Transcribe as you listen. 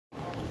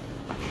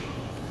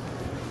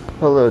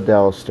Hello,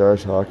 Dallas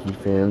Stars hockey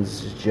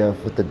fans. This is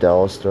Jeff with the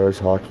Dallas Stars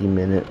Hockey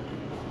Minute.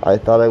 I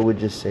thought I would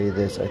just say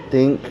this. I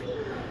think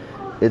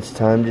it's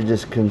time to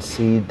just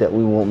concede that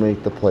we won't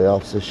make the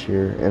playoffs this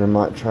year, and I'm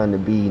not trying to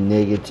be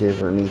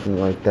negative or anything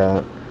like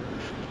that.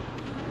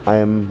 I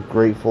am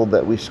grateful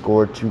that we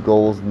scored 2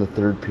 goals in the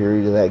third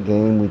period of that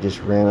game. We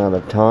just ran out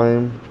of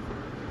time.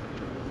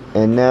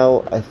 And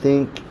now I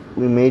think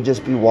we may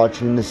just be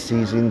watching the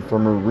season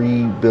from a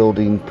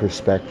rebuilding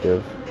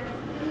perspective.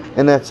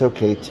 And that's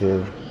okay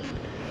too.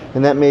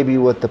 And that may be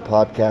what the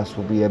podcast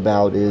will be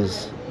about,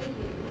 is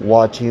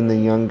watching the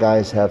young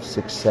guys have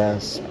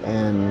success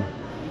and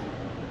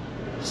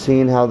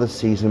seeing how the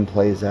season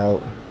plays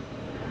out.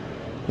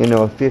 You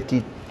know, a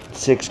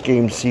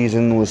 56-game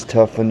season was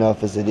tough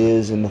enough as it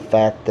is, and the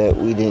fact that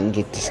we didn't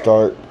get to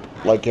start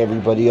like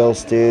everybody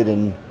else did,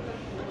 and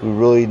we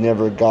really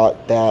never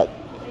got that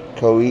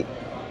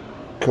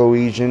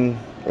cohesion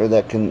or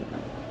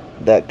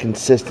that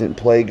consistent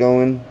play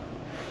going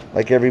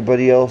like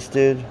everybody else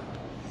did.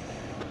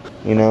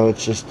 You know,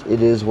 it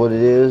is what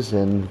it is,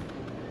 and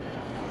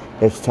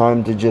it's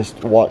time to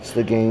just watch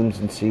the games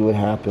and see what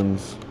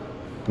happens.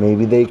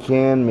 Maybe they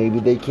can, maybe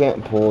they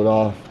can't pull it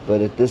off,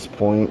 but at this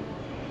point,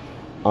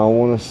 I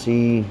want to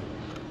see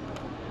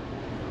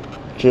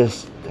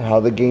just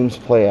how the games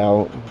play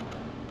out.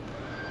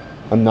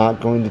 I'm not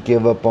going to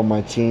give up on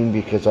my team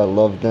because I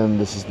love them.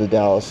 This is the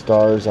Dallas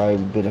Stars.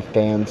 I've been a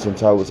fan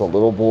since I was a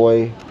little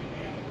boy,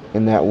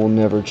 and that will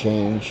never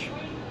change.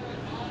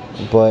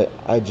 But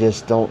I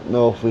just don't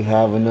know if we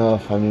have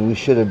enough. I mean, we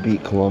should have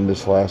beat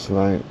Columbus last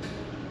night.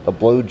 The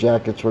Blue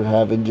Jackets were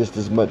having just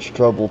as much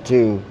trouble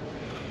too.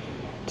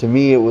 To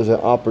me, it was an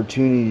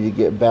opportunity to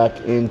get back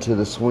into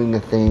the swing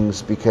of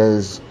things,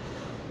 because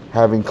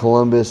having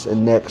Columbus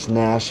and next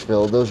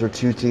Nashville, those are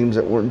 2 teams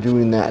that weren't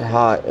doing that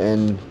hot,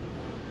 and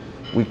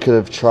we could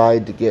have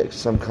tried to get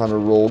some kind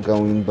of roll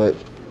going, but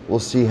we'll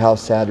see how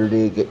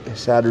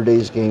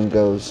Saturday's game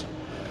goes.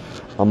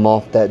 I'm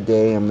off that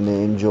day. I'm going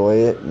to enjoy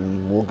it,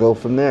 and we'll go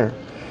from there.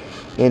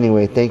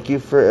 Anyway, thank you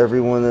for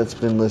everyone that's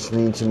been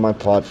listening to my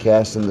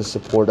podcast and the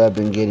support I've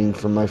been getting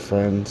from my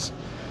friends.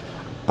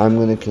 I'm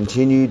going to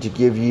continue to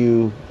give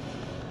you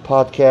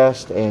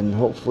podcast, and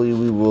hopefully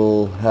we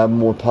will have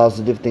more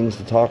positive things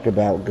to talk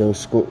about. Go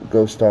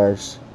Stars.